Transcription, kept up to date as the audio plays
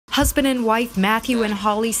Husband and wife Matthew and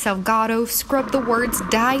Holly Salgado scrubbed the words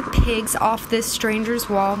 "Die Pigs" off this stranger's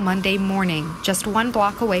wall Monday morning, just 1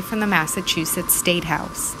 block away from the Massachusetts State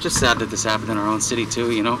House. Just sad that this happened in our own city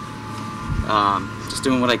too, you know. Just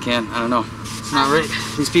doing what I can. I don't know. It's not right.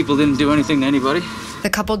 These people didn't do anything to anybody. The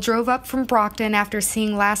couple drove up from Brockton after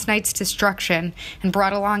seeing last night's destruction and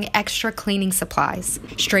brought along extra cleaning supplies.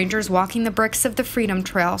 Strangers walking the bricks of the Freedom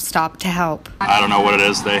Trail stopped to help. I don't know what it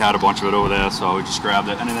is. They had a bunch of it over there, so we just grabbed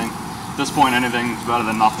it. At this point, anything's better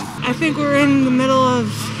than nothing. I think we're in the middle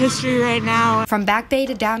of history right now. From Back Bay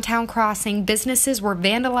to Downtown Crossing, businesses were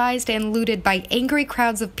vandalized and looted by angry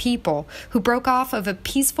crowds of people who broke off of a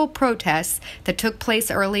peaceful protest that took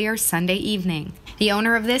place earlier Sunday evening. The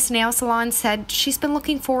owner of this nail salon said she's been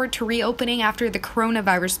looking forward to reopening after the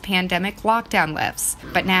coronavirus pandemic lockdown lifts.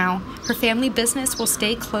 But now, her family business will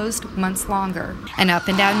stay closed months longer. And up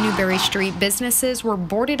and down Newberry Street, businesses were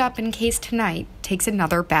boarded up in case tonight takes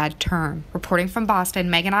another bad turn. Reporting from Boston,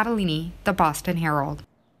 Meghan Ottolini, the Boston Herald.